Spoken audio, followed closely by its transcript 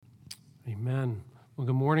Amen. Well,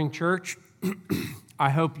 good morning, church.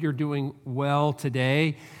 I hope you're doing well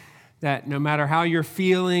today, that no matter how you're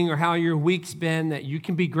feeling or how your week's been, that you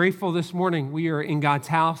can be grateful this morning. We are in God's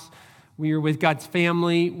house. We are with God's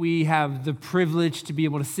family. We have the privilege to be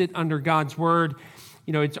able to sit under God's word.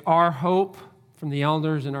 You know, it's our hope from the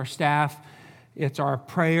elders and our staff. It's our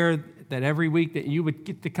prayer that every week that you would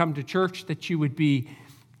get to come to church, that you would be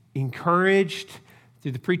encouraged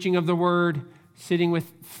through the preaching of the word, sitting with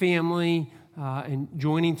family, and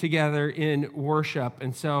joining together in worship.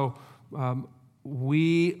 And so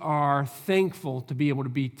we are thankful to be able to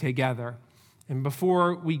be together. And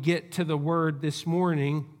before we get to the word this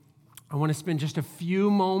morning, I want to spend just a few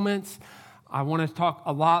moments. I want to talk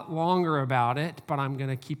a lot longer about it, but I'm going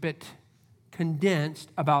to keep it condensed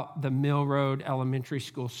about the Mill Road Elementary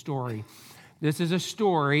School story. This is a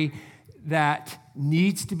story that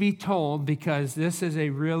needs to be told because this is a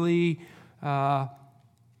really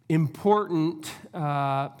important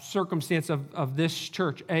circumstance of this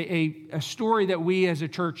church, a story that we as a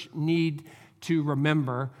church need to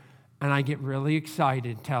remember, and I get really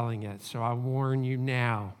excited telling it, so I warn you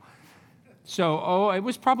now. So, it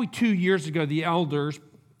was probably 2 years ago, the elders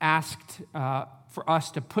asked for us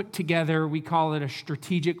to put together, we call it a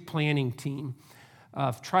strategic planning team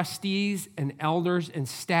of trustees and elders and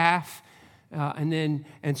staff.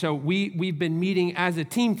 And so we've been meeting as a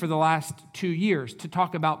team for the last 2 years to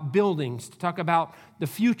talk about buildings, to talk about the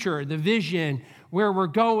future, the vision, where we're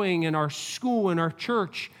going in our school and our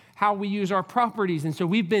church, how we use our properties. And so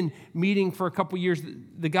we've been meeting for a couple years.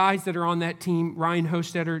 The guys that are on that team, Ryan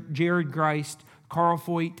Hostetter, Jared Greist, Carl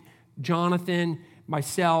Foyt, Jonathan,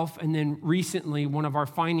 myself, and then recently one of our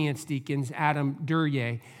finance deacons, Adam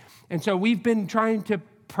Duryea. And so we've been trying to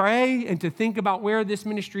pray and to think about where this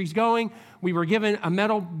ministry is going. We were given a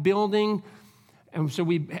metal building, and so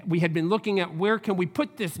we had been looking at where can we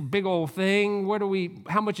put this big old thing?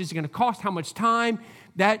 How much is it going to cost? How much time?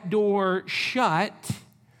 That door shut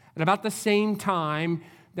at about the same time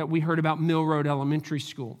that we heard about Mill Road Elementary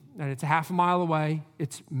School. And it's a half a mile away.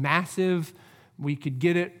 It's massive. We could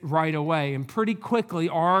get it right away. And pretty quickly,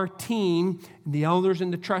 our team, the elders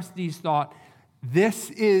and the trustees thought, this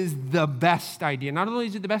is the best idea. Not only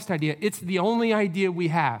is it the best idea, it's the only idea we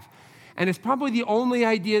have. And it's probably the only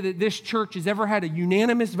idea that this church has ever had a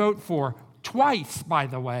unanimous vote for, twice, by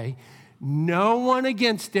the way. No one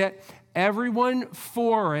against it, everyone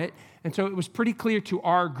for it. And so it was pretty clear to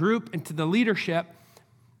our group and to the leadership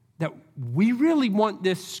that we really want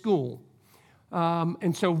this school.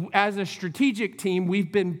 And so as a strategic team,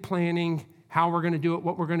 we've been planning how we're going to do it,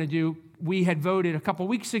 what we're going to do. We had voted a couple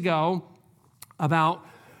weeks ago about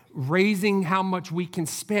raising how much we can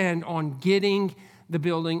spend on getting the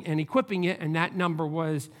building and equipping it, and that number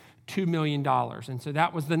was $2 million. And so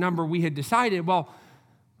that was the number we had decided. Well,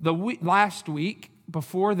 last week,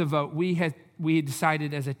 before the vote, we had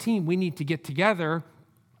decided as a team we need to get together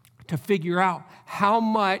to figure out how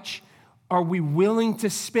much are we willing to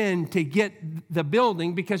spend to get the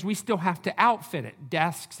building, because we still have to outfit it,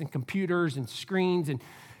 desks and computers and screens and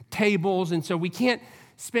tables, and so we can't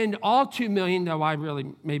spend all $2 million, though I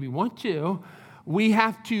really maybe want to. We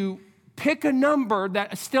have to pick a number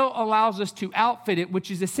that still allows us to outfit it,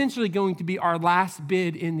 which is essentially going to be our last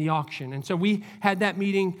bid in the auction. And so we had that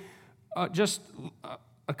meeting just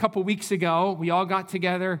a couple weeks ago. We all got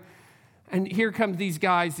together, and here come these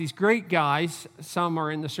guys, these great guys. Some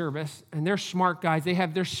are in the service, and they're smart guys. They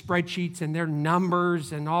have their spreadsheets and their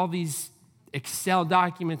numbers and all these Excel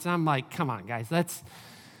documents. I'm like, come on, guys, let's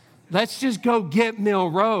just go get Mill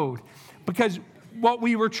Road. Because what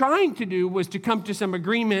we were trying to do was to come to some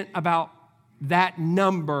agreement about that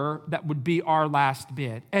number that would be our last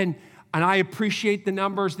bid. And I appreciate the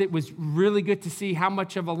numbers. It was really good to see how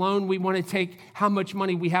much of a loan we want to take, how much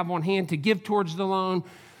money we have on hand to give towards the loan,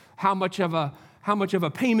 how much of a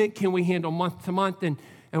payment can we handle month to month. And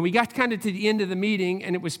we got kind of to the end of the meeting,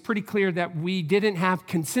 and it was pretty clear that we didn't have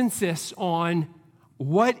consensus on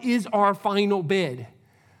what is our final bid.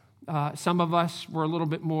 Some of us were a little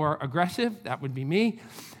bit more aggressive. That would be me.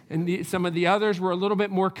 And some of the others were a little bit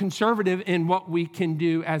more conservative in what we can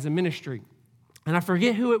do as a ministry. And I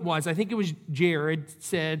forget who it was. I think it was Jared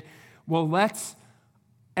said, well,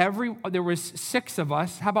 there was 6 of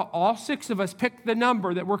us. How about all 6 of us pick the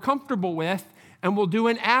number that we're comfortable with, and we'll do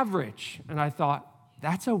an average. And I thought,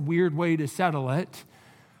 that's a weird way to settle it.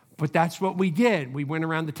 But that's what we did. We went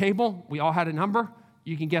around the table. We all had a number.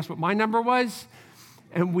 You can guess what my number was.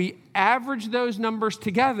 And we averaged those numbers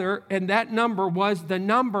together, and that number was the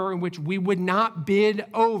number in which we would not bid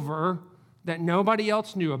over, that nobody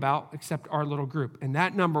else knew about except our little group. And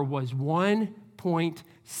that number was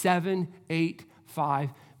 $1.785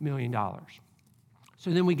 million.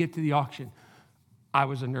 So then we get to the auction. I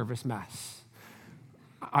was a nervous mess.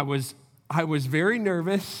 I was very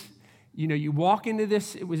nervous. You know, you walk into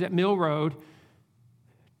this, it was at Mill Road.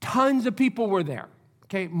 Tons of people were there,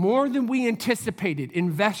 okay? More than we anticipated.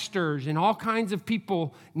 Investors and all kinds of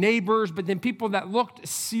people, neighbors, but then people that looked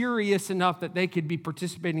serious enough that they could be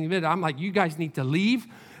participating in it. I'm like, you guys need to leave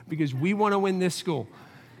because we want to win this school.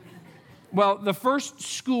 Well, the first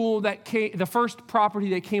property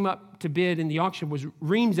that came up to bid in the auction was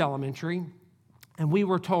Reams Elementary, and we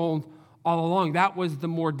were told all along that was the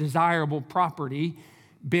more desirable property,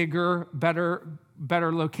 bigger,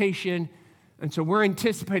 better location. And so we're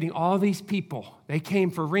anticipating all these people. They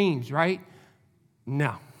came for Reams, right?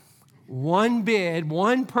 No. One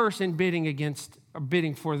person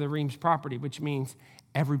bidding for the Reams property, which means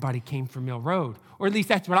everybody came for Mill Road. Or at least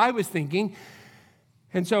that's what I was thinking.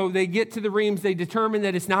 And so they get to the Reams, they determine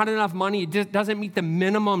that it's not enough money, it doesn't meet the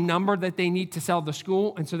minimum number that they need to sell the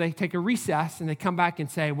school, and so they take a recess and they come back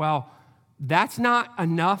and say, well, that's not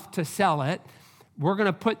enough to sell it. We're going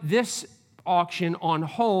to put this auction on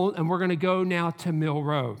hold, and we're going to go now to Mill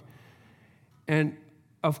Road. And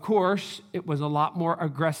of course, it was a lot more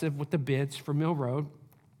aggressive with the bids for Mill Road.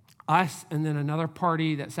 Us and then another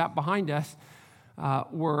party that sat behind us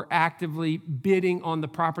were actively bidding on the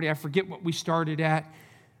property. I forget what we started at,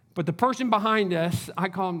 but the person behind us, I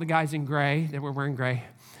call them the guys in gray, they were wearing gray,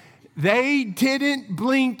 they didn't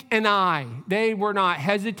blink an eye. They were not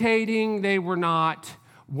hesitating. They were not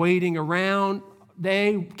waiting around.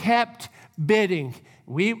 They kept bidding.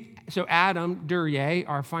 So Adam Duryea,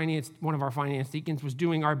 one of our finance deacons, was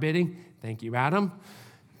doing our bidding. Thank you, Adam.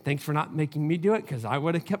 Thanks for not making me do it because I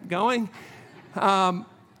would have kept going.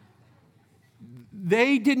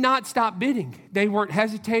 They did not stop bidding. They weren't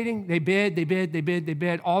hesitating. They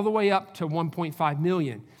bid, all the way up to $1.5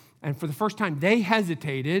 million. And for the first time, they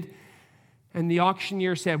hesitated, and the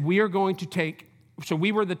auctioneer said, we are going to take, so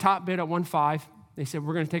we were the top bid at 1.5. They said,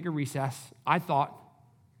 we're going to take a recess. I thought,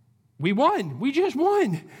 we won. We just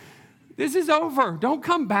won. This is over. Don't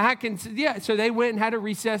come back. And so they went and had a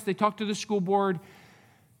recess. They talked to the school board,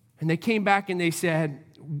 and they came back and they said,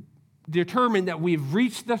 determined that we've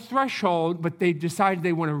reached the threshold, but they've decided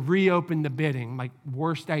they want to reopen the bidding. Like,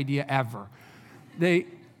 worst idea ever. They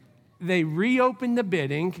reopened the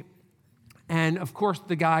bidding, and of course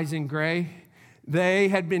the guys in gray, they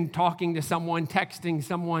had been talking to someone, texting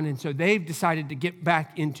someone, and so they've decided to get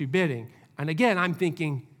back into bidding. And again, I'm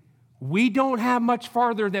thinking, we don't have much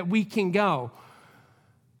farther that we can go.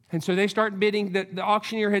 And so they start bidding. The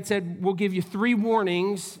auctioneer had said, we'll give you 3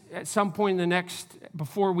 warnings at some point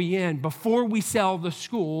before we sell the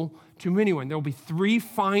school to anyone. There'll be 3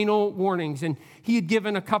 final warnings. And he had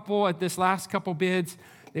given a couple at this last couple bids.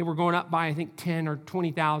 They were going up by, I think, 10 or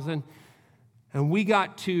 20,000. And we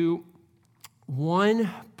got to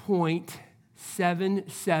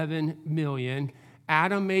 $1.77 million.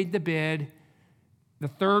 Adam made the bid. The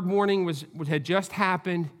 3rd warning had just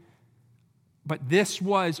happened. But this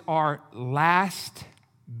was our last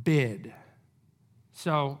bid.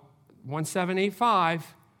 So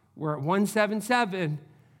 1785, we're at 177.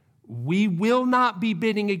 We will not be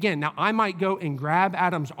bidding again. Now, I might go and grab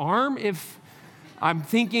Adam's arm if I'm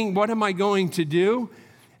thinking, what am I going to do?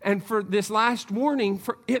 And for this last warning,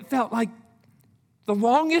 it felt like the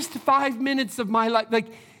longest 5 minutes of my life.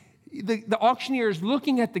 Like the auctioneer is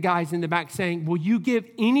looking at the guys in the back saying, will you give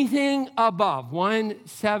anything above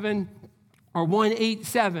 1.7 or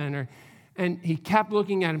 1.87? And he kept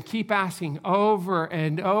looking at him, keep asking over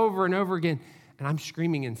and over and over again. And I'm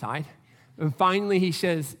screaming inside. And finally he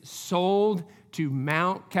says, sold to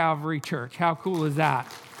Mount Calvary Church. How cool is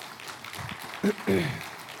that?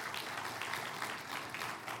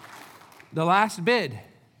 The last bid.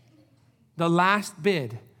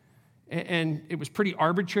 And it was pretty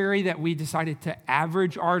arbitrary that we decided to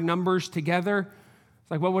average our numbers together.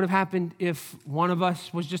 It's like, what would have happened if one of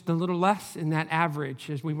us was just a little less in that average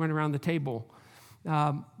as we went around the table?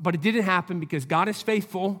 But it didn't happen because God is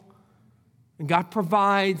faithful, and God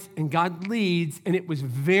provides, and God leads, and it was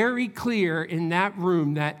very clear in that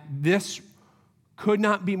room that this could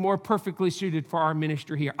not be more perfectly suited for our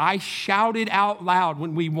ministry here. I shouted out loud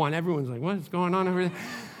when we won. Everyone's like, what is going on over there?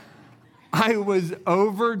 I was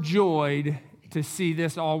overjoyed to see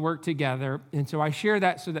this all work together. And so I share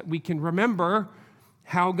that so that we can remember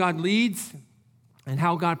how God leads and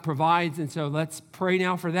how God provides. And so let's pray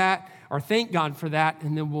now for that, or thank God for that,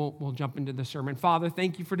 and then we'll jump into the sermon. Father,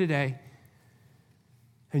 thank you for today.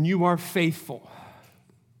 And you are faithful.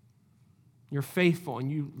 You're faithful, and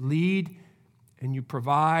you lead, and you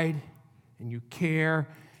provide, and you care.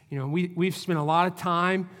 You know, we've spent a lot of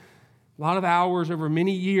time a lot of hours over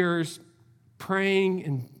many years praying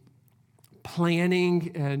and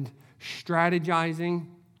planning and strategizing.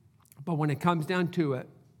 But when it comes down to it,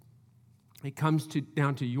 it comes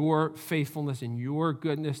down to your faithfulness and your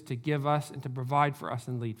goodness to give us and to provide for us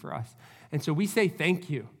and lead for us. And so we say thank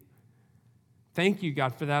you. Thank you,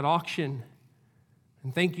 God, for that auction.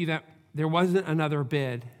 And thank you that there wasn't another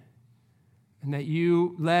bid. And that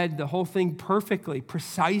you led the whole thing perfectly,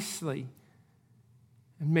 precisely,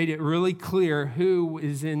 and made it really clear who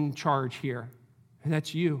is in charge here. And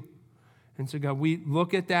that's you. And so, God, we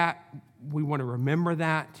look at that. We want to remember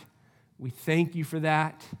that. We thank you for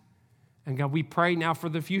that. And God, we pray now for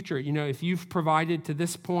the future. You know, if you've provided to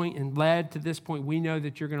this point and led to this point, we know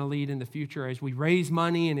that you're going to lead in the future. As we raise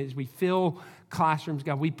money and as we fill classrooms,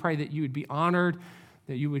 God, we pray that you would be honored,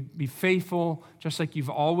 that you would be faithful, just like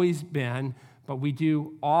you've always been. But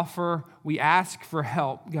we ask for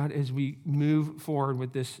help, God, as we move forward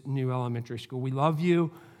with this new elementary school. We love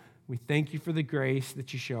you. We thank you for the grace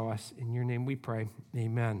that you show us. In your name we pray.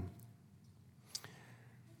 Amen.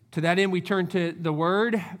 To that end, we turn to the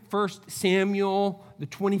Word, 1 Samuel, the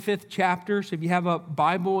 25th chapter. So if you have a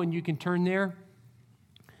Bible and you can turn there.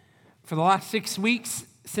 For the last 6 weeks,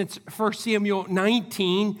 since 1 Samuel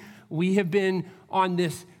 19, we have been on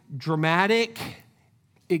this dramatic,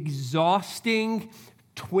 exhausting,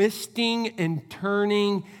 twisting and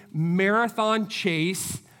turning marathon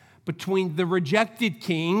chase between the rejected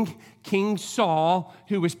king, King Saul,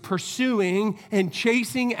 who was pursuing and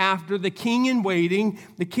chasing after the king in waiting,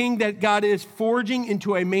 the king that God is forging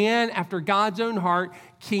into a man after God's own heart,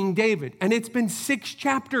 King David. And it's been 6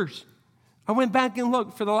 chapters. I went back and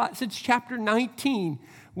looked since chapter 19.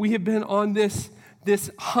 We have been on this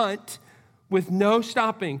hunt with no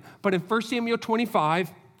stopping. But in 1 Samuel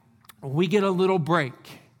 25, we get a little break,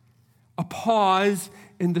 a pause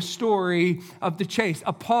in the story of the chase,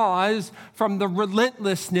 a pause from the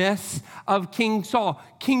relentlessness of King Saul.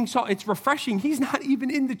 King Saul, it's refreshing. He's not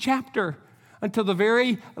even in the chapter until the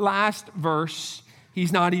very last verse.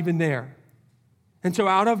 He's not even there. And so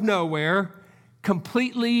out of nowhere,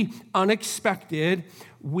 completely unexpected,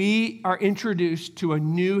 we are introduced to a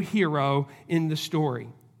new hero in the story.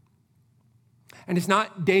 And it's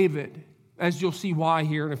not David, as you'll see why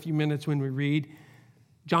here in a few minutes when we read.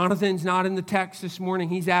 Jonathan's not in the text this morning.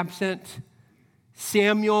 He's absent.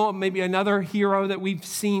 Samuel, maybe another hero that we've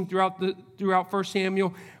seen throughout 1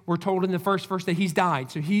 Samuel, we're told in the first verse that he's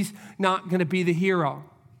died. So he's not going to be the hero.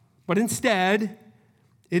 But instead,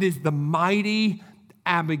 it is the mighty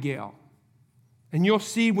Abigail. And you'll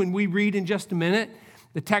see when we read in just a minute,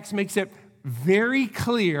 the text makes it very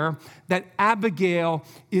clear that Abigail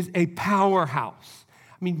is a powerhouse.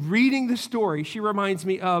 I mean, reading the story, she reminds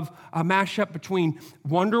me of a mashup between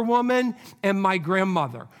Wonder Woman and my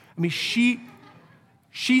grandmother. I mean, she's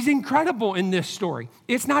incredible in this story.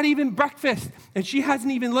 It's not even breakfast, and she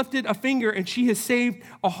hasn't even lifted a finger, and she has saved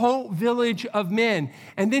a whole village of men.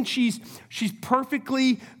 And then she's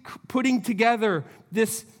perfectly putting together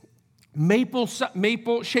this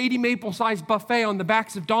shady maple-sized buffet on the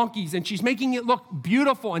backs of donkeys, and she's making it look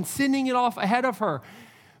beautiful and sending it off ahead of her.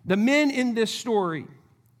 The men in this story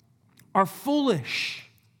are foolish.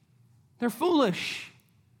 They're foolish.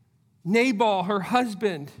 Nabal, her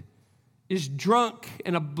husband, is drunk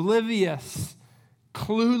and oblivious,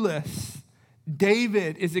 clueless.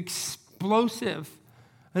 David is explosive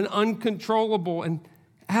and uncontrollable. And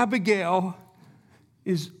Abigail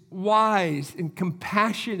is wise and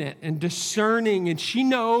compassionate and discerning. And she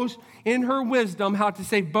knows in her wisdom how to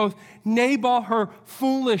save both Nabal, her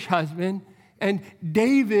foolish husband, and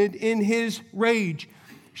David in his rage.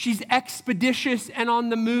 She's expeditious and on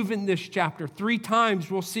the move in this chapter. 3 times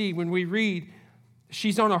we'll see when we read.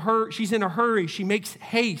 She's in a hurry. She makes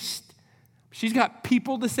haste. She's got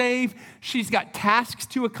people to save. She's got tasks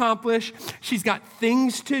to accomplish. She's got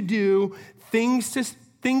things to do, things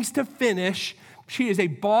to finish. She is a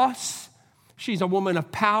boss. She's a woman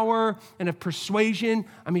of power and of persuasion.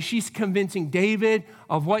 I mean, she's convincing David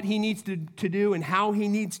of what he needs to do and how he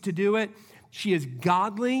needs to do it. She is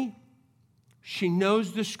godly. She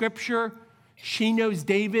knows the scripture. She knows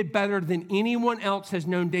David better than anyone else has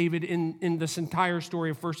known David in this entire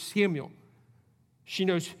story of 1 Samuel. She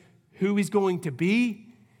knows who he's going to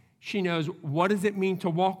be. She knows what does it mean to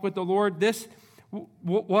walk with the Lord.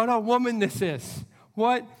 What a woman this is.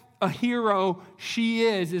 What a hero she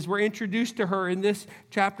is as we're introduced to her in this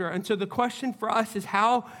chapter. And so the question for us is,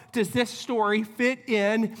 how does this story fit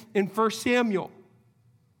in 1 Samuel?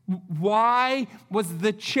 Why was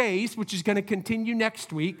the chase, which is going to continue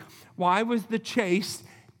next week, why was the chase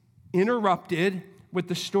interrupted with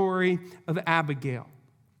the story of Abigail?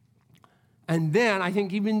 And then I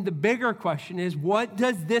think even the bigger question is, what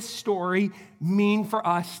does this story mean for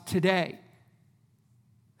us today?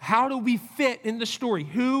 How do we fit in the story?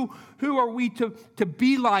 Who are we to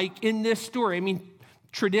be like in this story? I mean,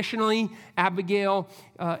 traditionally, Abigail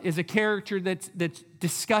is a character that's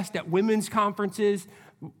discussed at women's conferences,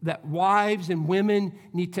 that wives and women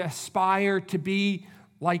need to aspire to be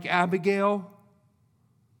like Abigail.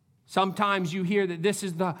 Sometimes you hear that this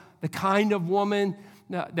is the kind of woman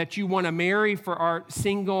that you want to marry. For our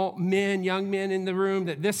single men, young men in the room,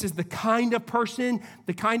 that this is the kind of person,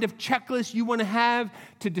 the kind of checklist you want to have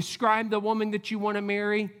to describe the woman that you want to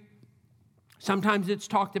marry. Sometimes it's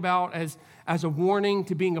talked about as a warning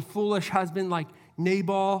to being a foolish husband like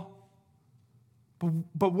Nabal.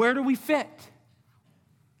 But where do we fit?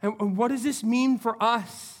 And what does this mean for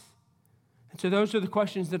us? And so those are the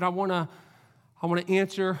questions that I want to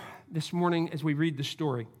answer this morning as we read the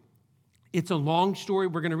story. It's a long story.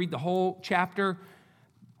 We're going to read the whole chapter,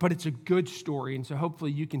 but it's a good story. And so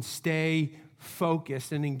hopefully you can stay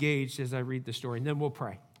focused and engaged as I read the story. And then we'll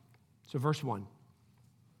pray. So verse 1.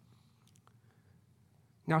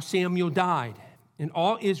 Now Samuel died, and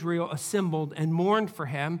all Israel assembled and mourned for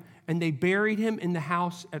him, and they buried him in the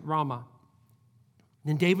house at Ramah.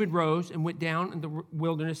 Then David rose and went down in the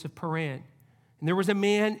wilderness of Paran. And there was a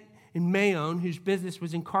man in Maon whose business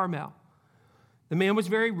was in Carmel. The man was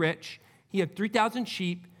very rich. He had 3,000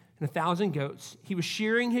 sheep and 1,000 goats. He was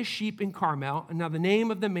shearing his sheep in Carmel, and now the name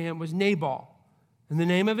of the man was Nabal, and the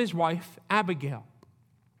name of his wife, Abigail.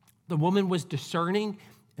 The woman was discerning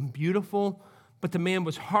and beautiful, but the man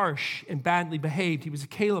was harsh and badly behaved. He was a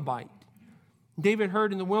Calebite. David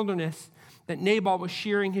heard in the wilderness that Nabal was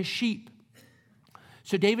shearing his sheep.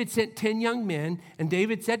 So David sent 10 young men, and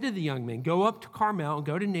David said to the young men, "Go up to Carmel and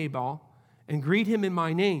go to Nabal and greet him in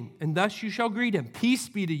my name, and thus you shall greet him. Peace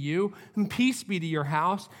be to you, and peace be to your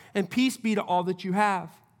house, and peace be to all that you have.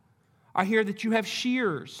 I hear that you have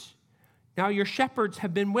shears. Now your shepherds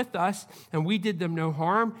have been with us, and we did them no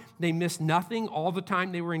harm. They missed nothing all the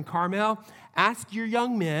time they were in Carmel. Ask your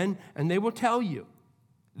young men, and they will tell you.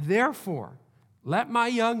 Therefore, let my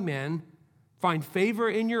young men find favor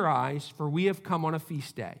in your eyes, for we have come on a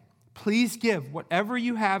feast day. Please give whatever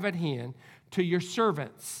you have at hand to your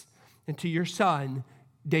servants and to your son,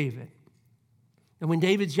 David." And when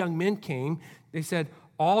David's young men came, they said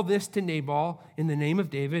all this to Nabal in the name of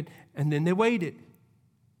David, and then they waited.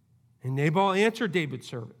 And Nabal answered David's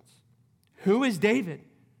servants, "Who is David?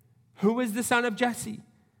 Who is the son of Jesse?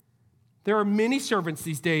 There are many servants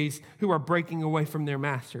these days who are breaking away from their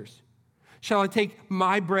masters. Shall I take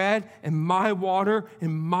my bread and my water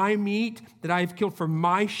and my meat that I have killed for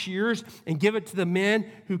my shears and give it to the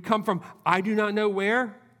men who come from I do not know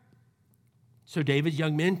where?" So David's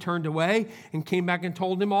young men turned away and came back and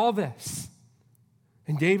told him all this.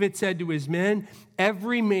 And David said to his men,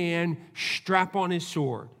 "Every man strap on his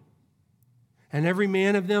sword." And every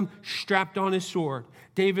man of them strapped on his sword.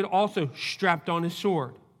 David also strapped on his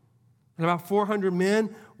sword. And about 400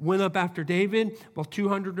 men went up after David, while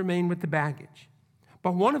 200 remained with the baggage.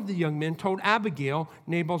 But one of the young men told Abigail,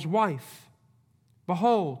 Nabal's wife,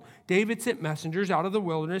 "Behold, David sent messengers out of the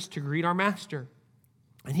wilderness to greet our master."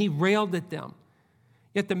 And he railed at them.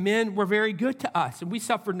 Yet the men were very good to us, and we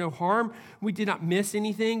suffered no harm. We did not miss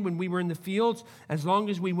anything when we were in the fields, as long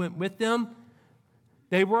as we went with them.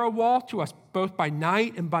 They were a wall to us, both by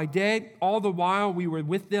night and by day, all the while we were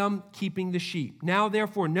with them, keeping the sheep. Now,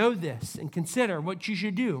 therefore, know this and consider what you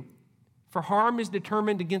should do. For harm is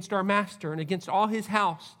determined against our master and against all his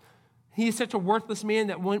house. He is such a worthless man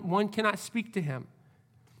that one cannot speak to him.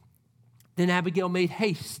 Then Abigail made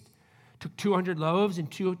haste, took 200 loaves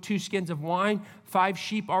and two skins of wine, 5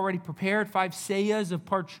 sheep already prepared, 5 seahs of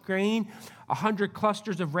parched grain, 100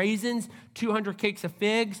 clusters of raisins, 200 cakes of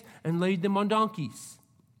figs, and laid them on donkeys.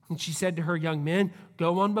 And she said to her young men,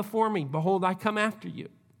 "Go on before me. Behold, I come after you."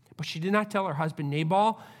 But she did not tell her husband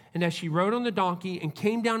Nabal. And as she rode on the donkey and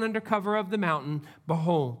came down under cover of the mountain,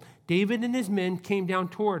 behold, David and his men came down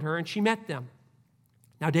toward her, and she met them.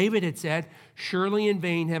 Now David had said, "Surely in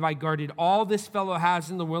vain have I guarded all this fellow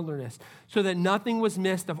has in the wilderness, so that nothing was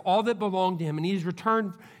missed of all that belonged to him, and he has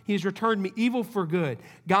returned me evil for good.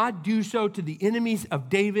 God do so to the enemies of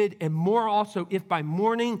David, and more also, if by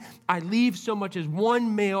morning I leave so much as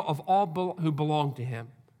one male of all who belong to him."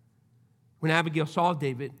 When Abigail saw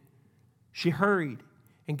David, she hurried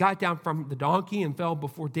and got down from the donkey and fell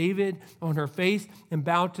before David on her face and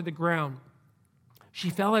bowed to the ground. She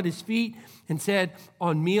fell at his feet and said,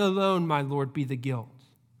 "On me alone, my Lord, be the guilt.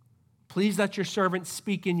 Please let your servant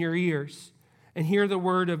speak in your ears and hear the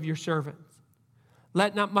word of your servants.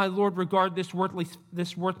 Let not my Lord regard this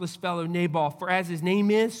worthless fellow Nabal, for as his name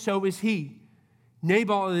is, so is he.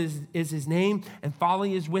 Nabal is his name, and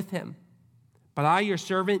folly is with him. But I, your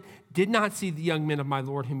servant, did not see the young men of my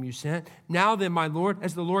Lord whom you sent. Now then, my Lord,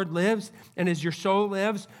 as the Lord lives, and as your soul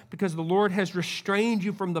lives, because the Lord has restrained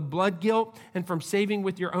you from the blood guilt and from saving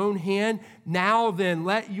with your own hand, now then,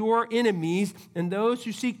 let your enemies and those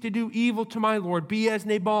who seek to do evil to my Lord be as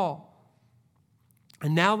Nabal.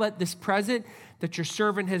 And now let this present that your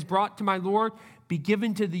servant has brought to my Lord be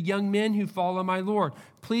given to the young men who follow my Lord.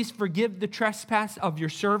 Please forgive the trespass of your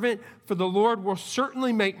servant, for the Lord will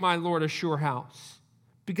certainly make my Lord a sure house,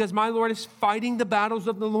 because my Lord is fighting the battles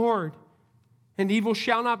of the Lord, and evil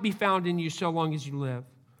shall not be found in you so long as you live.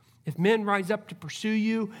 If men rise up to pursue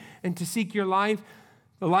you and to seek your life,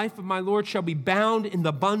 the life of my Lord shall be bound in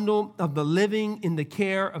the bundle of the living in the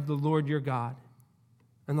care of the Lord your God.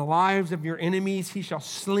 And the lives of your enemies he shall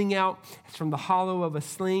sling out as from the hollow of a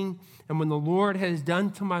sling. And when the Lord has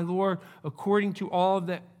done to my Lord according to all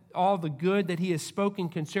the good that he has spoken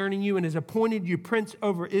concerning you and has appointed you prince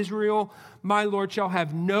over Israel, my Lord shall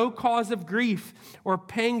have no cause of grief or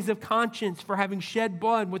pangs of conscience for having shed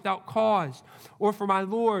blood without cause, or for my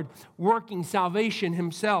Lord working salvation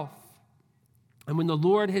himself. And when the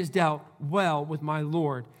Lord has dealt well with my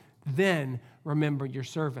Lord, then remember your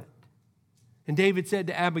servant. And David said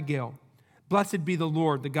to Abigail, blessed be the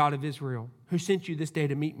Lord, the God of Israel, who sent you this day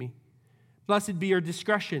to meet me. Blessed be your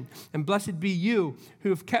discretion, and blessed be you who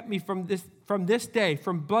have kept me from this day,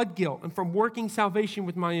 from blood guilt, and from working salvation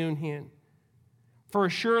with my own hand. For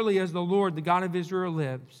as surely as the Lord, the God of Israel,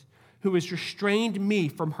 lives, who has restrained me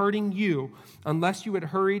from hurting you, unless you had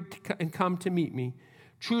hurried and come to meet me,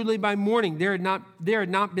 truly by morning there had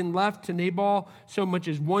not been left to Nabal so much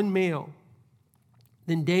as one male.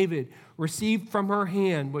 Then David received from her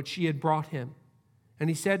hand what she had brought him. And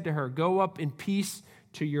he said to her, go up in peace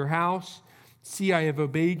to your house. See, I have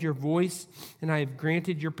obeyed your voice, and I have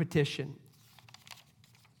granted your petition.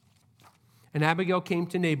 And Abigail came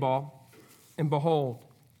to Nabal, and behold,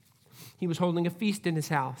 he was holding a feast in his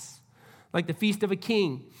house, like the feast of a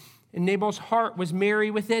king. And Nabal's heart was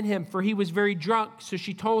merry within him, for he was very drunk. So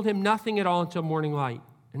she told him nothing at all until morning light.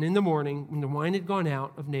 And in the morning, when the wine had gone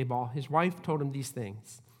out of Nabal, his wife told him these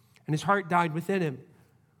things. And his heart died within him,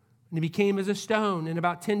 and he became as a stone. And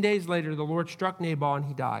about 10 days later, the Lord struck Nabal, and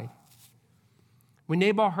he died. When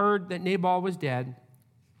Nabal heard that Nabal was dead,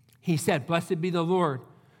 he said, blessed be the Lord,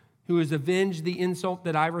 who has avenged the insult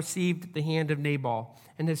that I received at the hand of Nabal,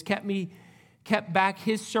 and has kept back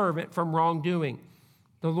his servant from wrongdoing.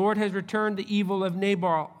 The Lord has returned the evil of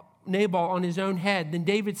Nabal on his own head. Then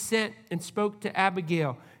David sent and spoke to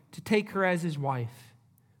Abigail to take her as his wife.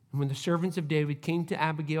 And when the servants of David came to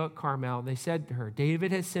Abigail at Carmel, they said to her,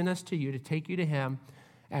 David has sent us to you to take you to him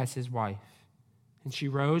as his wife. And she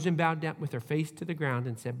rose and bowed down with her face to the ground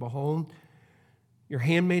and said, behold, your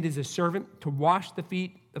handmaid is a servant to wash the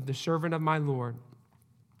feet of the servant of my Lord.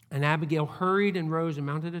 And Abigail hurried and rose and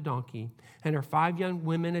mounted a donkey, and her 5 young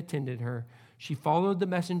women attended her. She followed the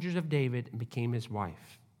messengers of David and became his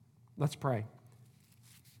wife. Let's pray.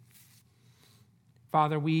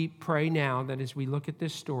 Father, we pray now that as we look at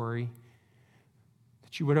this story,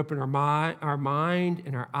 that you would open our mind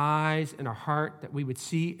and our eyes and our heart, that we would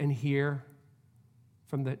see and hear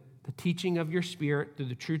from the teaching of your Spirit through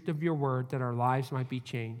the truth of your word, that our lives might be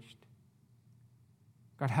changed.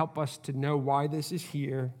 God, help us to know why this is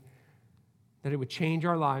here, that it would change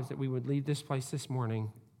our lives, that we would leave this place this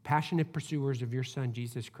morning passionate pursuers of your Son,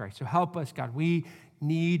 Jesus Christ. So help us, God. We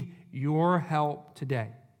need your help today.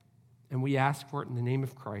 And we ask for it in the name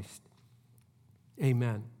of Christ.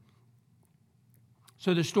 Amen.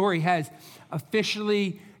 So the story has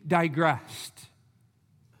officially digressed.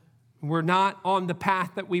 We're not on the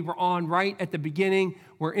path that we were on right at the beginning.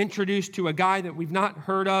 We're introduced to a guy that we've not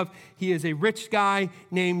heard of. He is a rich guy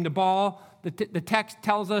named Nabal. The text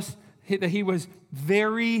tells us that he was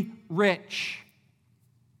very rich.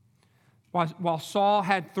 While Saul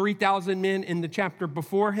had 3,000 men in the chapter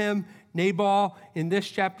before him, Nabal in this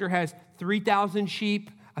chapter has 3,000 sheep,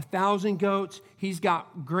 1,000 goats. He's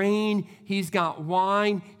got grain. He's got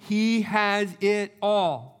wine. He has it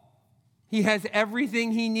all. He has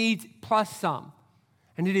everything he needs plus some.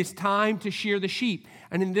 And it is time to shear the sheep.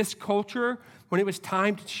 And in this culture, when it was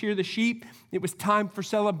time to shear the sheep, it was time for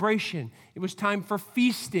celebration. It was time for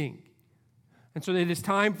feasting. And so it is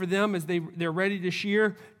time for them, as they're ready to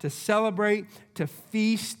shear, to celebrate, to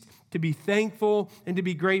feast, to be thankful, and to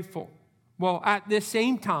be grateful. Well, at this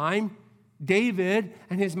same time, David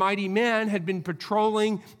and his mighty men had been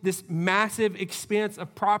patrolling this massive expanse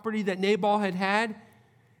of property that Nabal had.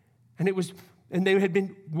 And it was And they had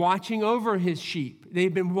been watching over his sheep.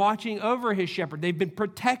 They've been watching over his shepherd. They've been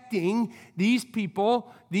protecting these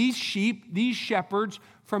people, these sheep, these shepherds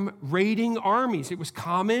from raiding armies. It was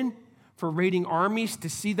common for raiding armies to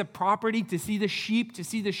see the property, to see the sheep, to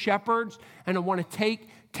see the shepherds, and to want to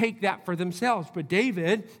take that for themselves. But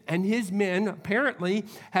David and his men apparently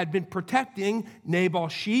had been protecting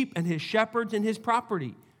Nabal's sheep and his shepherds and his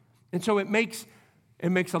property. And so it makes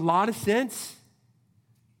a lot of sense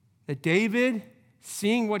that David,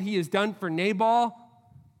 seeing what he has done for Nabal,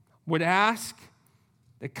 would ask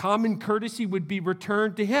that common courtesy would be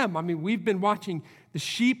returned to him. I mean, we've been watching the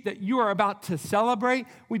sheep that you are about to celebrate.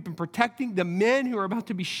 We've been protecting the men who are about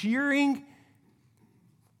to be shearing.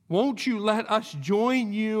 Won't you let us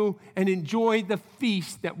join you and enjoy the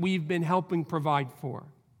feast that we've been helping provide for?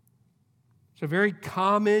 It's a very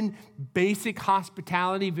common, basic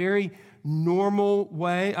hospitality, very normal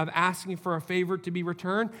way of asking for a favor to be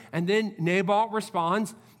returned. And then Nabal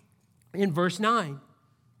responds in verse 9.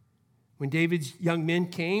 When David's young men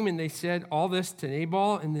came and they said all this to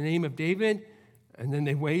Nabal in the name of David, and then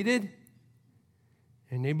they waited.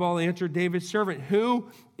 And Nabal answered David's servant, "Who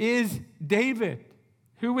is David?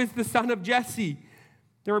 Who is the son of Jesse?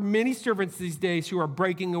 There are many servants these days who are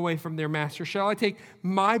breaking away from their master. Shall I take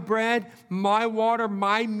my bread, my water,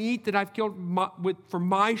 my meat that I've killed for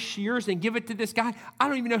my shears and give it to this guy? I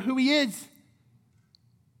don't even know who he is."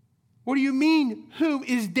 What do you mean, who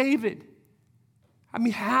is David? I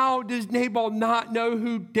mean, how does Nabal not know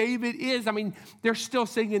who David is? I mean, they're still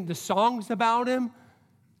singing the songs about him.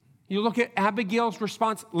 You look at Abigail's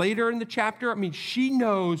response later in the chapter. I mean, she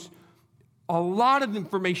knows a lot of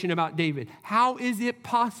information about David. How is it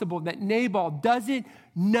possible that Nabal doesn't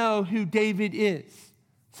know who David is?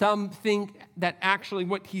 Some think that actually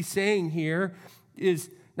what he's saying here is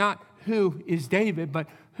not who is David, but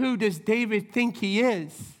who does David think he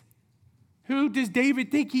is? Who does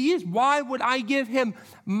David think he is? Why would I give him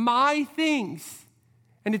my things?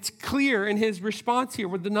 And it's clear in his response here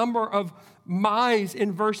with the number of my's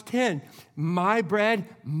in verse 10. My bread,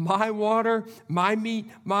 my water, my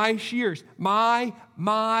meat, my shears. My.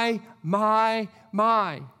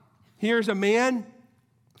 Here's a man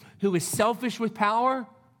who is selfish with power,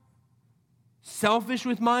 selfish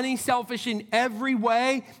with money, selfish in every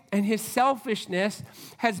way, and his selfishness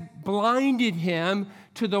has blinded him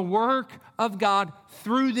to the work of God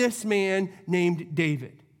through this man named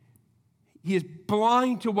David. He is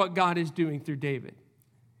blind to what God is doing through David.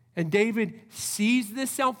 And David sees this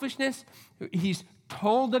selfishness. He's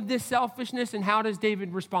told of this selfishness. And how does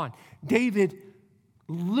David respond? David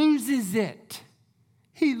loses it.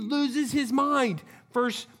 He loses his mind.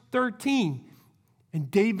 Verse 13.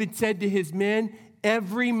 And David said to his men,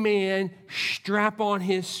 "Every man strap on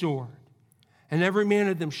his sword." And every man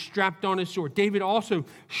of them strapped on his sword. David also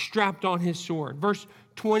strapped on his sword. Verse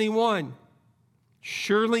 21.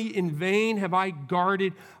 "Surely in vain have I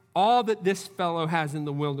guarded all that this fellow has in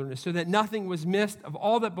the wilderness, so that nothing was missed of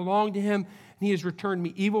all that belonged to him, and he has returned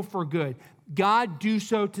me evil for good. God do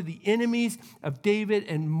so to the enemies of David,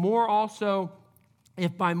 and more also,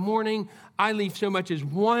 if by morning I leave so much as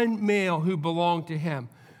one male who belonged to him."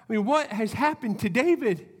 I mean, what has happened to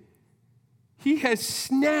David? He has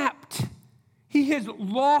snapped. He has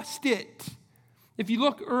lost it. If you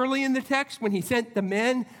look early in the text, when he sent the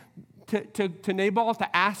men to Nabal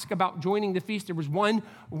to ask about joining the feast, there was one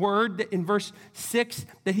word that in verse 6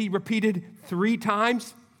 that he repeated 3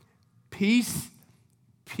 times. Peace,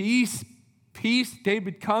 peace, peace.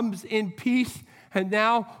 David comes in peace. And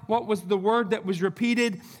now, what was the word that was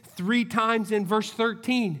repeated 3 times in verse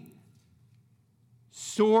 13?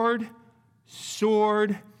 Sword,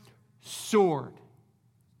 sword, sword.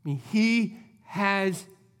 I mean, he has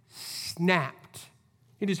snapped.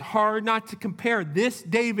 It is hard not to compare this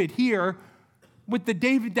David here with the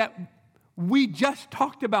David that we just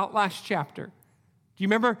talked about last chapter. Do you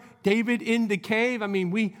remember David in the cave? I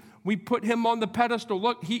mean, we put him on the pedestal.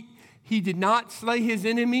 Look, he did not slay his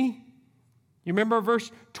enemy. You remember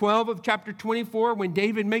verse 12 of chapter 24 when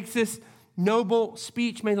David makes this noble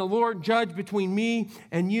speech, "May the Lord judge between me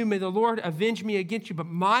and you. May the Lord avenge me against you, but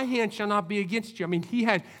my hand shall not be against you." I mean, he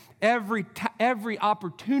had every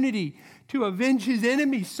opportunity to avenge his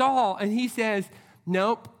enemy, Saul, and he says,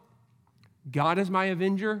 "Nope, God is my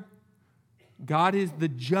avenger. God is the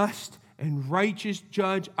just and righteous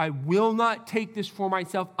judge. I will not take this for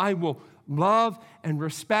myself. I will love and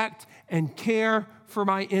respect and care for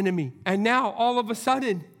my enemy." And now, all of a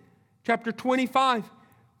sudden, chapter 25,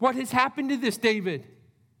 what has happened to this David?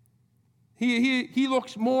 He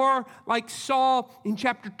looks more like Saul in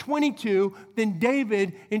chapter 22 than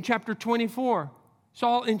David in chapter 24.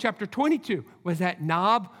 Saul in chapter 22 was at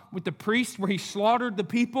Nob with the priest where he slaughtered the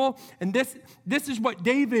people. And this is what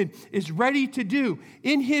David is ready to do.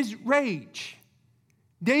 In his rage,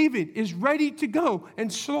 David is ready to go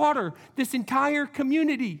and slaughter this entire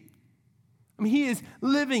community. I mean, he is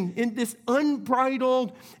living in this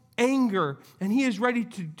unbridled anger, and he is ready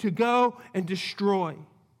to go and destroy.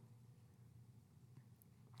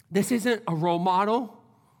 This isn't a role model.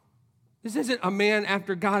 This isn't a man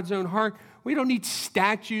after God's own heart. We don't need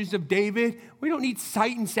statues of David. We don't need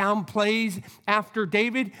sight and sound plays after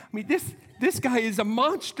David. I mean, this guy is a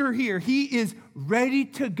monster here. He is ready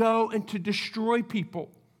to go and to destroy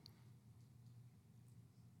people.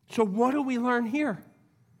 So what do we learn here?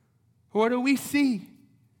 What do we see?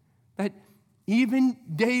 That even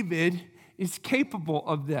David is capable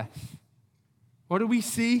of this. What do we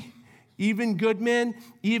see? Even good men,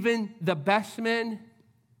 even the best men,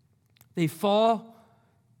 they fall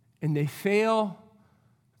and they fail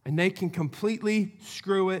and they can completely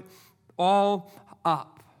screw it all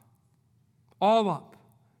up. All up.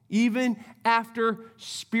 Even after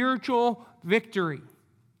spiritual victory.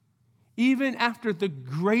 Even after the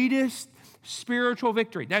greatest spiritual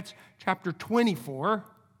victory. That's chapter 24.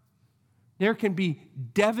 There can be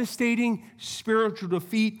devastating spiritual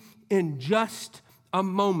defeat in just a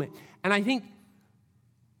moment. And I think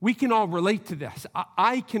we can all relate to this.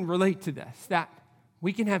 I can relate to this, that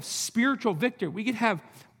we can have spiritual victory. We can have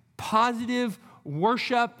positive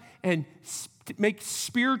worship and make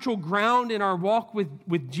spiritual ground in our walk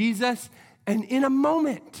with Jesus. And in a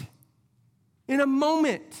moment,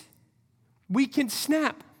 we can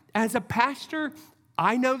snap. As a pastor,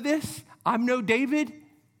 I know this. I'm no David.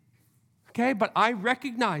 Okay, but I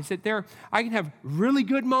recognize that I can have really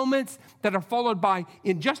good moments that are followed by,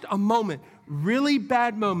 in just a moment, really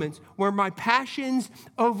bad moments where my passions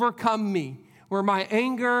overcome me, where my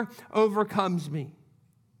anger overcomes me.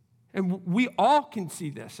 And we all can see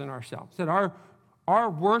this in ourselves, that our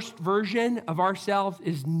worst version of ourselves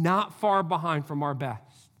is not far behind from our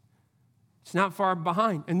best. It's not far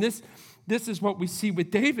behind. And this is what we see with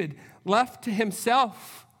David. Left to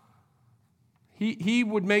himself, he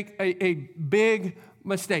would make a big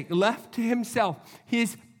mistake. Left to himself,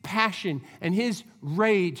 his passion and his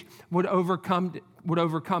rage would overcome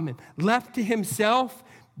him. Left to himself,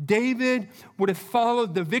 David would have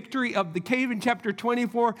followed the victory of the cave in chapter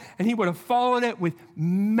 24, and he would have followed it with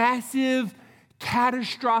massive,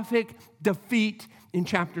 catastrophic defeat in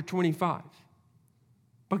chapter 25.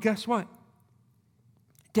 But guess what?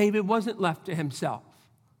 David wasn't left to himself.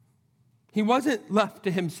 He wasn't left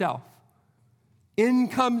to himself. In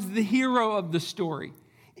comes the hero of the story.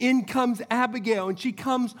 In comes Abigail, and she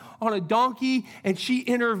comes on a donkey, and she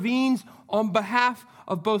intervenes on behalf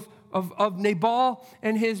of both of Nabal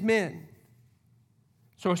and his men.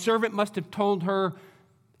 So a servant must have told her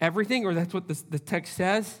everything, or that's what the text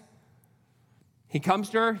says. He comes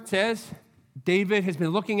to her, says, David has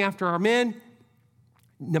been looking after our men.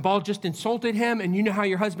 Nabal just insulted him, and you know how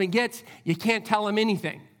your husband gets. You can't tell him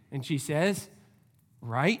anything. And she says,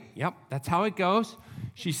 right, yep, that's how it goes.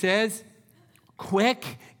 She says, quick,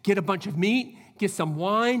 get a bunch of meat, get some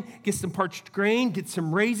wine, get some parched grain, get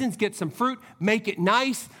some raisins, get some fruit, make it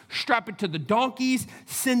nice, strap it to the donkeys,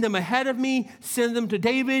 send them ahead of me, send them to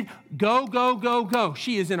David, go, go, go, go.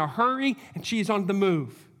 She is in a hurry, and she is on the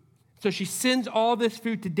move. So she sends all this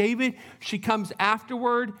food to David. She comes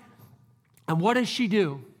afterward, and what does she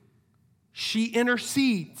do? She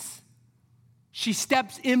intercedes. She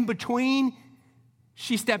steps in between.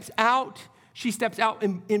 She steps out. She steps out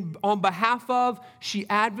on behalf of. She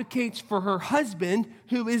advocates for her husband,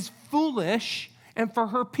 who is foolish, and for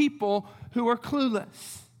her people who are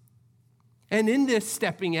clueless. And in this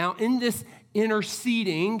stepping out, in this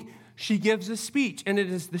interceding, she gives a speech. And it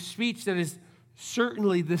is the speech that is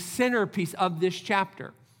certainly the centerpiece of this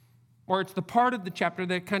chapter. Or it's the part of the chapter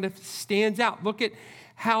that kind of stands out. Look at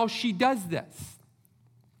how she does this.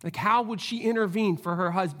 Like, how would she intervene for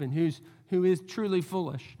her husband who is truly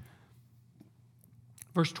foolish?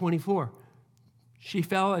 Verse 24, she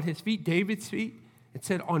fell at his feet, David's feet, and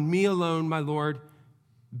said, on me alone, my Lord,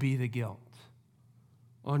 be the guilt.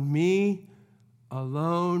 On me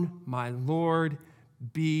alone, my Lord,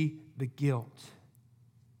 be the guilt.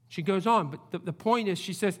 She goes on, but the point is,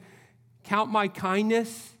 she says, count my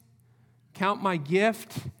kindness, count my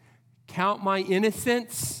gift, count my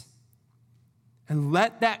innocence, and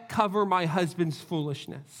let that cover my husband's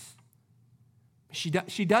foolishness.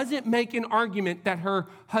 She doesn't make an argument that her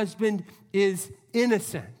husband is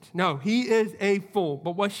innocent. No, he is a fool.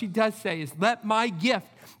 But what she does say is, let my gift,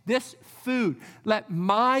 this food, let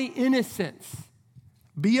my innocence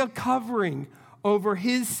be a covering over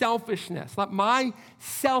his selfishness. Let my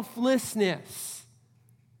selflessness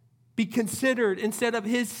be considered instead of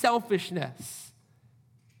his selfishness.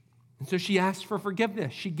 And so she asks for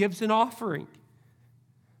forgiveness. She gives an offering.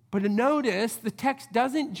 But notice, the text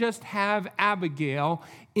doesn't just have Abigail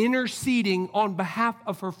interceding on behalf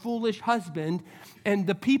of her foolish husband and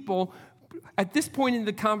the people. At this point in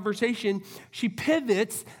the conversation, she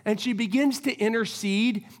pivots and she begins to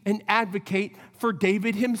intercede and advocate for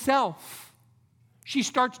David himself. She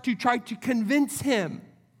starts to try to convince him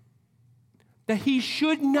that he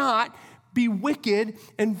should not be wicked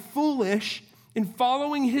and foolish in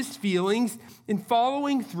following his feelings, in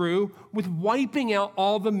following through with wiping out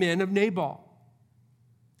all the men of Nabal.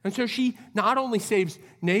 And so she not only saves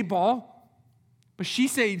Nabal, but she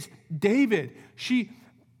saves David. She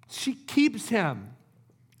keeps him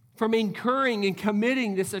from incurring and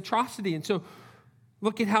committing this atrocity. And so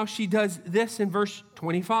look at how she does this in verse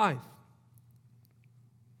 25.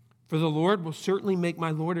 For the Lord will certainly make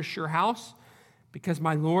my Lord a sure house, because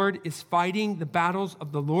my Lord is fighting the battles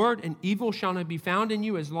of the Lord, and evil shall not be found in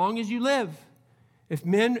you as long as you live. If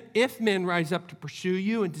men rise up to pursue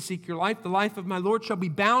you and to seek your life, the life of my Lord shall be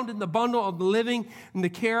bound in the bundle of the living in the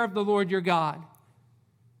care of the Lord your God.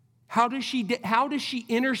 How does she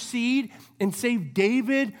intercede and save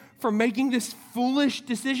David from making this foolish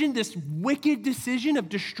decision, this wicked decision of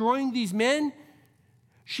destroying these men?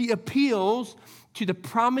 She appeals to the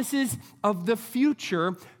promises of the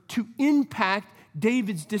future to impact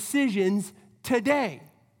David's decisions today.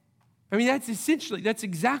 I mean, that's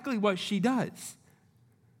exactly what she does.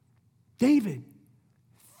 David,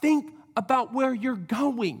 think about where you're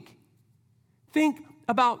going. Think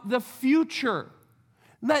about the future.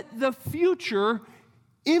 Let the future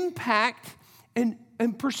impact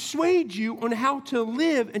and persuade you on how to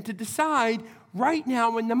live and to decide right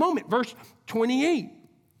now in the moment. Verse 28,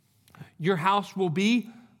 your house will be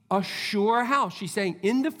a sure house. She's saying,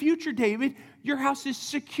 in the future, David, your house is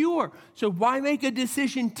secure. So why make a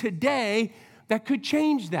decision today that could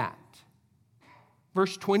change that?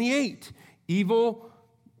 Verse 28, evil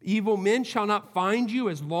men shall not find you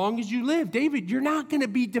as long as you live. David, you're not going to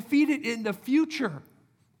be defeated in the future.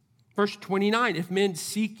 Verse 29, if men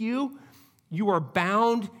seek you, you are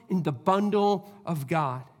bound in the bundle of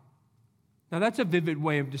God. Now that's a vivid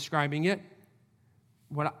way of describing it.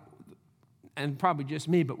 And probably just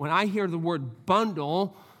me, but when I hear the word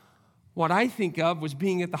bundle, what I think of was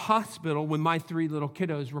being at the hospital when my 3 little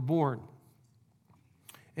kiddos were born.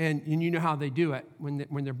 And you know how they do it.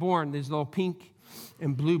 When they're born, there's little pink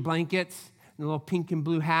and blue blankets and a little pink and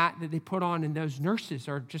blue hat that they put on, and those nurses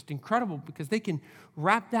are just incredible because they can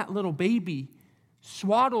wrap that little baby,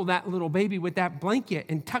 swaddle that little baby with that blanket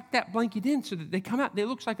and tuck that blanket in so that they come out. It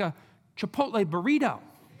looks like a Chipotle burrito,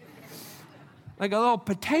 like a little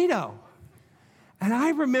potato. And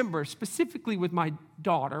I remember specifically with my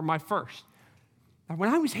daughter, my first,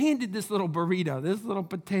 when I was handed this little burrito, this little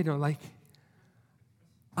potato, like,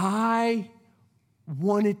 I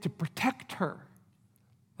wanted to protect her.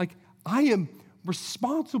 Like, I am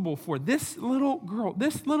responsible for this little girl.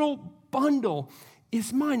 This little bundle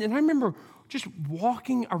is mine. And I remember just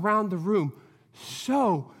walking around the room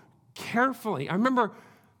so carefully. I remember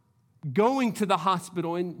going to the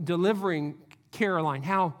hospital and delivering Caroline,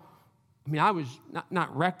 I was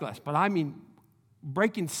not reckless, but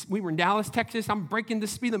we were in Dallas, Texas. I'm breaking the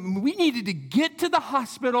speed limit. We needed to get to the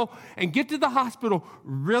hospital and get to the hospital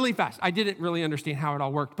really fast. I didn't really understand how it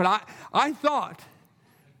all worked, but I thought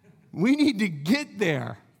we need to get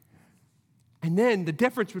there. And then the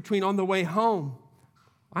difference between on the way home,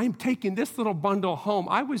 I'm taking this little bundle home.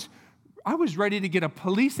 I was ready to get a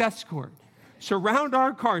police escort, surround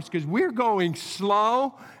our cars because we're going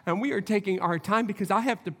slow and we are taking our time because I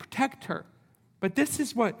have to protect her. But this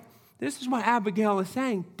is what Abigail is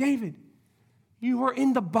saying. David, you are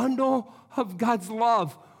in the bundle of God's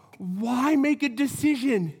love. Why make a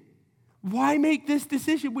decision? Why make this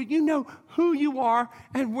decision when you know who you are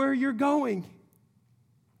and where you're going?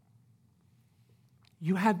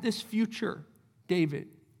 You have this future, David.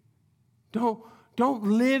 Don't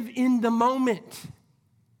live in the moment.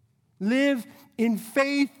 Live in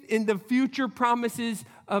faith in the future promises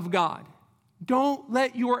of God. Don't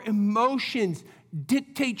let your emotions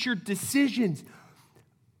dictate your decisions.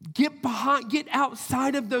 Get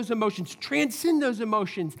outside of those emotions, transcend those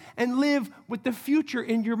emotions, and live with the future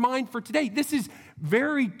in your mind for today. This is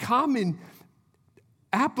very common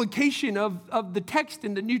application of the text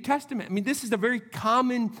in the New Testament. This is a very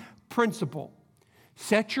common principle.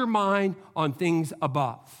 Set your mind on things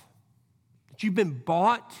above. That you've been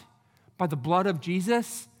bought by the blood of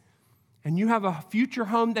Jesus, and you have a future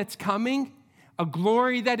home that's coming, a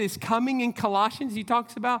glory that is coming in Colossians, he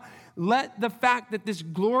talks about. Let the fact that this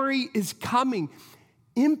glory is coming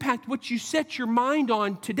impact what you set your mind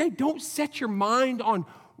on today. Don't set your mind on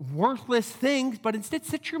worthless things, but instead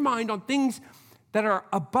set your mind on things that are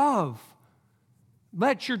above.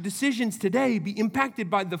 Let your decisions today be impacted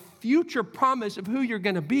by the future promise of who you're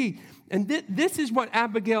going to be. And this is what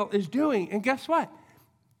Abigail is doing. And guess what?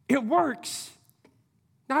 It works.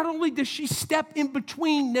 Not only does she step in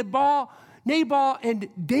between Nabal and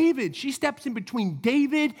David, she steps in between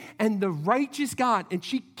David and the righteous God, and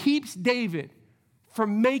she keeps David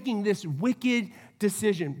from making this wicked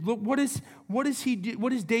decision. Look, what does he do?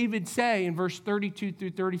 What does David say in verse 32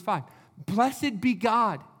 through 35? Blessed be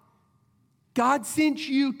God. God sent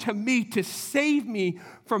you to me to save me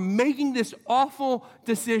from making this awful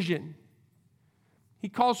decision. He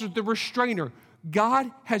calls her the restrainer. God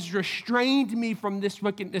has restrained me from this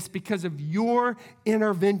wickedness because of your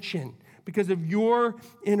intervention, because of your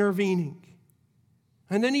intervening.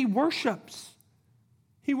 And then he worships.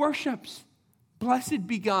 He worships. Blessed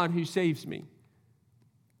be God who saves me.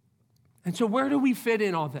 And so where do we fit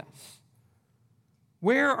in all this?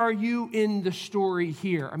 Where are you in the story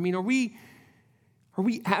here? I mean, are we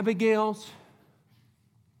Abigails?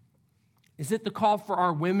 Is it the call for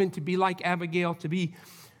our women to be like Abigail, to be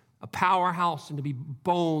a powerhouse and to be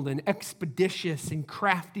bold and expeditious and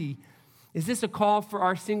crafty? Is this a call for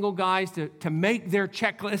our single guys to make their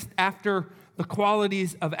checklist after the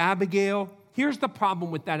qualities of Abigail? Here's the problem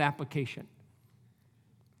with that application.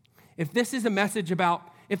 If this is a message about,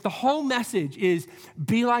 if the whole message is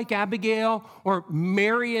be like Abigail or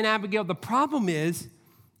marry an Abigail, the problem is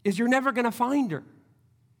you're never going to find her.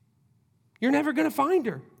 You're never going to find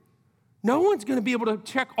her. No one's going to be able to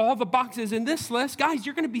check all the boxes in this list. Guys,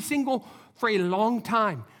 you're going to be single for a long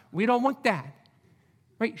time. We don't want that.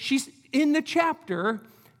 Right? She's in the chapter,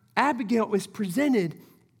 Abigail is presented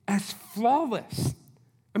as flawless.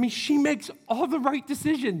 I mean, she makes all the right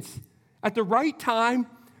decisions at the right time.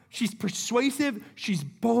 She's persuasive, she's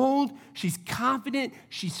bold, she's confident,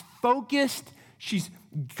 she's focused, she's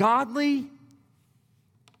godly.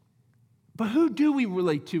 But who do we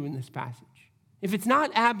relate to in this passage? If it's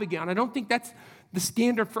not Abigail, and I don't think that's the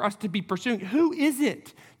standard for us to be pursuing, who is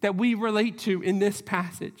it that we relate to in this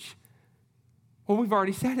passage? Well, we've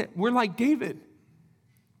already said it. We're like David.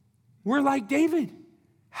 We're like David.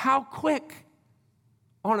 How quick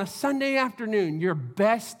on a Sunday afternoon your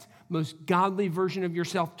best, most godly version of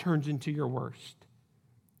yourself turns into your worst.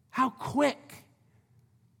 How quick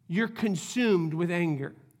you're consumed with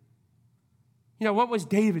anger. You know, what was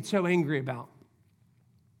David so angry about?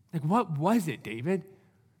 Like, what was it, David?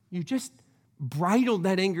 You just bridled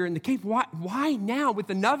that anger in the cave. Why now with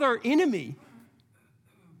another enemy?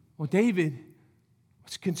 Well, David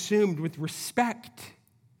was consumed with respect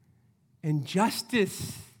and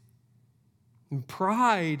justice and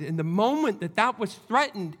pride. And the moment that was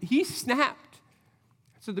threatened, he snapped.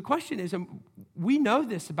 So the question is, we know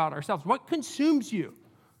this about ourselves. What consumes you?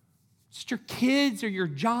 Is it your kids or your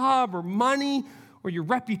job or money or your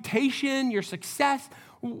reputation, your success?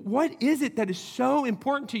 What is it that is so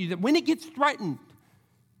important to you that when it gets threatened,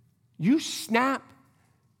 you snap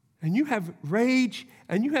and you have rage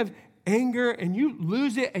and you have anger and you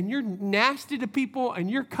lose it and you're nasty to people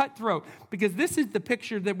and you're cutthroat? Because this is the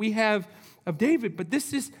picture that we have of David, but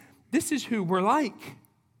this is who we're like.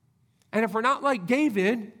 And if we're not like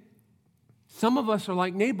David, some of us are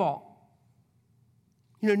like Nabal.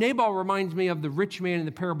 You know, Nabal reminds me of the rich man in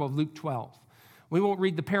the parable of Luke 12. We won't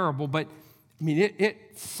read the parable, but I mean,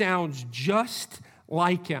 it sounds just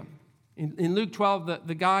like him. In Luke 12,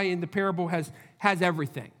 the guy in the parable has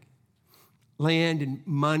everything. Land and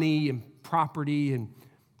money and property and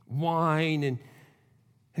wine, and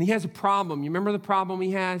he has a problem. You remember the problem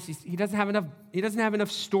he has? He doesn't have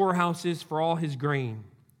enough storehouses for all his grain,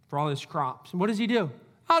 for all his crops. And what does he do?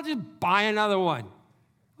 I'll just buy another one.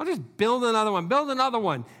 I'll just build another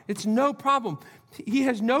one. It's no problem. He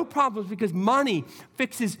has no problems because money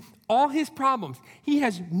fixes all his problems. He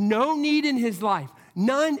has no need in his life,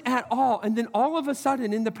 none at all. And then all of a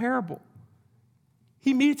sudden in the parable,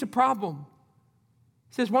 he meets a problem.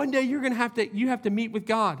 It says one day you have to meet with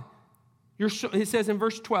God. It says in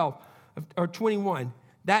verse 12 or 21,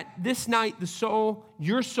 that this night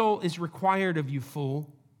your soul is required of you,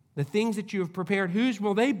 fool. The things that you have prepared, whose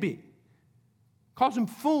will they be? Calls him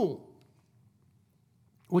fool,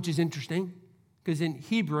 which is interesting because in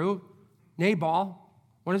Hebrew, Nabal,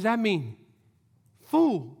 what does that mean?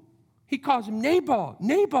 Fool. He calls him Nabal.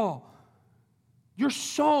 Nabal, your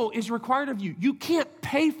soul is required of you. You can't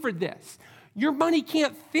pay for this. Your money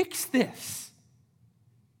can't fix this.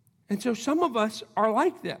 And so some of us are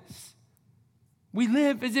like this. We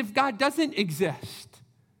live as if God doesn't exist.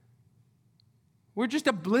 We're just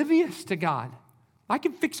oblivious to God. I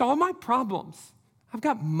can fix all my problems. I've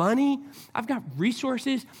got money, I've got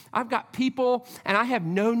resources, I've got people, and I have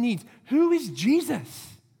no needs. Who is Jesus?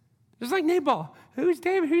 It's like Nabal. Who's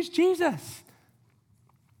David? Who's Jesus?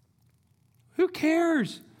 Who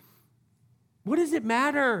cares? What does it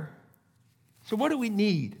matter? So what do we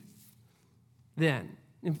need then?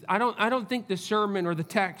 I don't think the sermon or the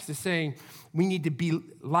text is saying we need to be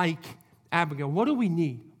like Abigail. What do we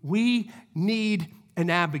need? We need an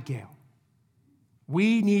Abigail.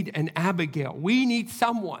 We need an Abigail. We need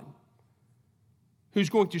someone who's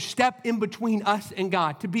going to step in between us and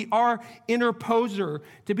God, to be our interposer,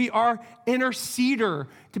 to be our interceder,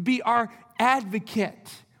 to be our advocate.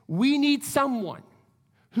 We need someone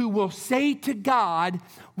who will say to God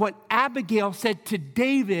what Abigail said to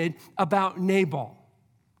David about Nabal.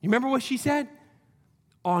 You remember what she said?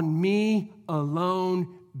 On me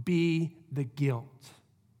alone be the guilt.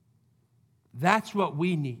 That's what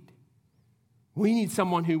we need. We need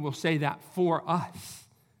someone who will say that for us.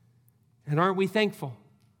 And aren't we thankful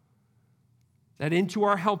that into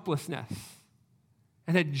our helplessness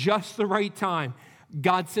and at just the right time,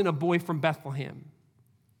 God sent a boy from Bethlehem.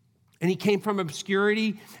 And he came from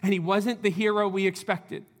obscurity, and he wasn't the hero we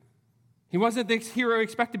expected. He wasn't the hero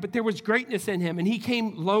expected, but there was greatness in him, and he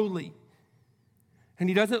came lowly. And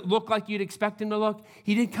he doesn't look like you'd expect him to look.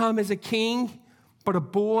 He didn't come as a king, but a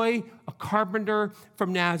boy, a carpenter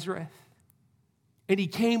from Nazareth. And he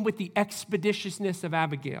came with the expeditiousness of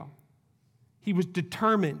Abigail. He was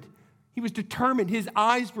determined. He was determined. His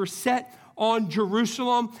eyes were set on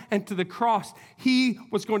Jerusalem and to the cross. He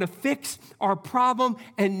was going to fix our problem,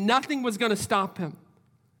 and nothing was going to stop him.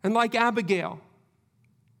 And like Abigail,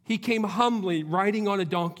 he came humbly riding on a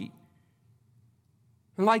donkey.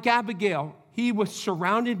 And like Abigail, he was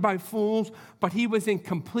surrounded by fools, but he was in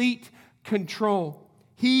complete control.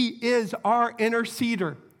 He is our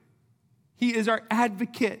interceder. He is our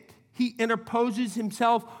advocate. He interposes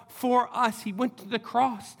himself for us. He went to the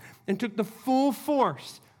cross and took the full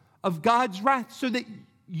force of God's wrath so that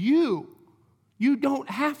you don't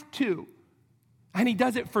have to. And he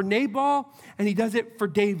does it for Nabal, and he does it for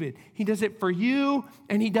David. He does it for you,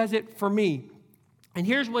 and he does it for me. And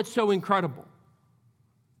here's what's so incredible.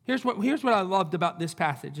 Here's what I loved about this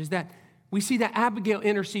passage, is that we see that Abigail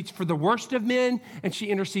intercedes for the worst of men, and she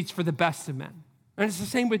intercedes for the best of men. And it's the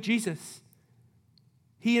same with Jesus.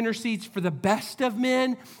 He intercedes for the best of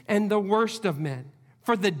men and the worst of men.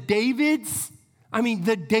 For the Davids,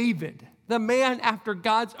 the man after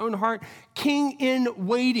God's own heart, king in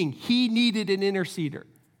waiting, he needed an interceder.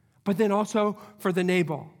 But then also for the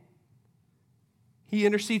Nabal. He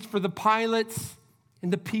intercedes for the Pilates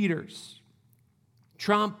and the Peters.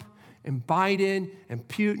 Trump and Biden and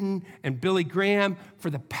Putin and Billy Graham,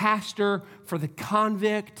 for the pastor, for the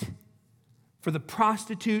convict, for the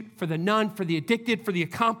prostitute, for the nun, for the addicted, for the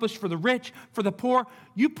accomplished, for the rich, for the poor.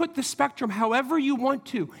 You put the spectrum however you want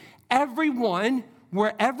to. Everyone,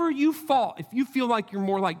 wherever you fall, if you feel like you're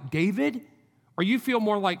more like David, or you feel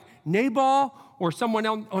more like Nabal, or someone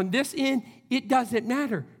else on this end, it doesn't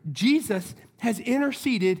matter. Jesus has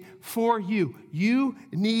interceded for you. You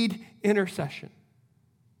need intercession.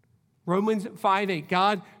 Romans 5:8,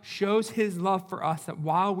 God shows his love for us that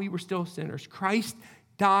while we were still sinners, Christ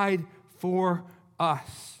died for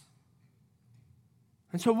us.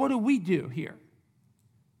 And so what do we do here?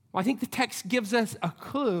 Well, I think the text gives us a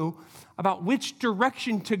clue about which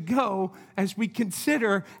direction to go as we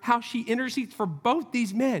consider how she intercedes for both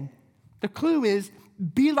these men. The clue is,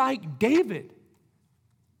 be like David.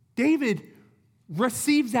 David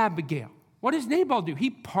receives Abigail. What does Nabal do? He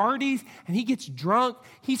parties and he gets drunk.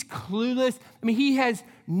 He's clueless. He has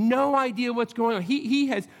no idea what's going on. He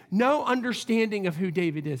has no understanding of who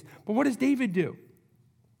David is. But what does David do?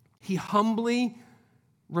 He humbly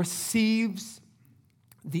receives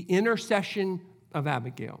the intercession of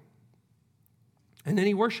Abigail. And then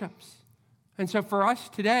he worships. And so for us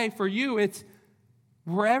today, for you, it's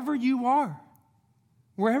wherever you are,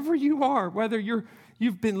 whether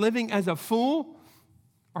you've been living as a fool,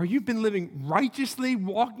 or you've been living righteously,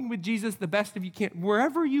 walking with Jesus the best of you can.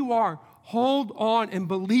 Wherever you are, hold on and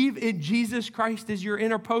believe in Jesus Christ as your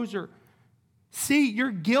interposer. See, your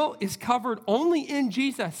guilt is covered only in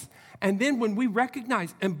Jesus. And then when we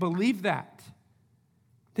recognize and believe that,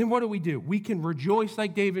 then what do? We can rejoice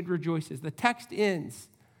like David rejoices. The text ends.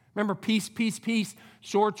 Remember, peace, peace, peace,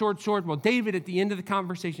 sword, sword, sword. Well, David at the end of the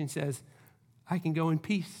conversation says, I can go in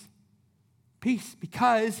peace. Peace,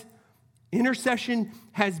 because intercession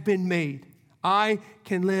has been made. I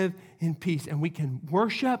can live in peace, and we can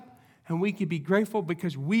worship and we can be grateful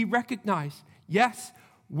because we recognize, yes,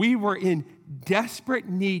 we were in desperate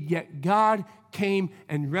need, yet God came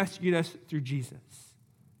and rescued us through Jesus.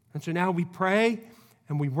 And so now we pray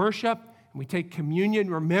and we worship and we take communion,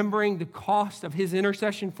 remembering the cost of his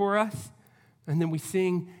intercession for us, and then we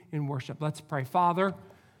sing in worship. Let's pray. Father,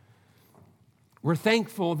 we're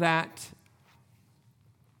thankful that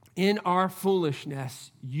in our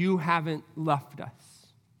foolishness, you haven't left us.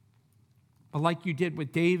 But like you did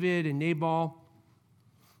with David and Nabal,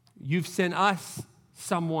 you've sent us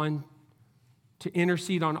someone to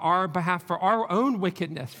intercede on our behalf for our own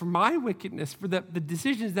wickedness, for my wickedness, for the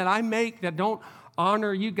decisions that I make that don't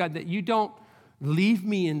honor you, God, that you don't leave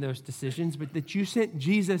me in those decisions, but that you sent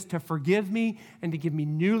Jesus to forgive me and to give me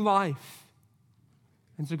new life.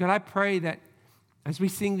 And so, God, I pray that as we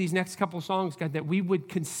sing these next couple songs, God, that we would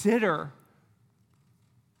consider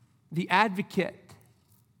the advocate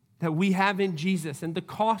that we have in Jesus and the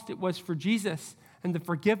cost it was for Jesus and the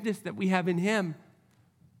forgiveness that we have in him,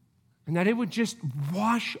 and that it would just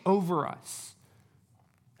wash over us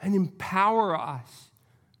and empower us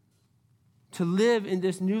to live in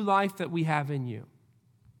this new life that we have in you.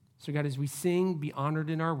 So God, as we sing, be honored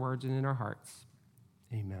in our words and in our hearts.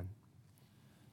 Amen.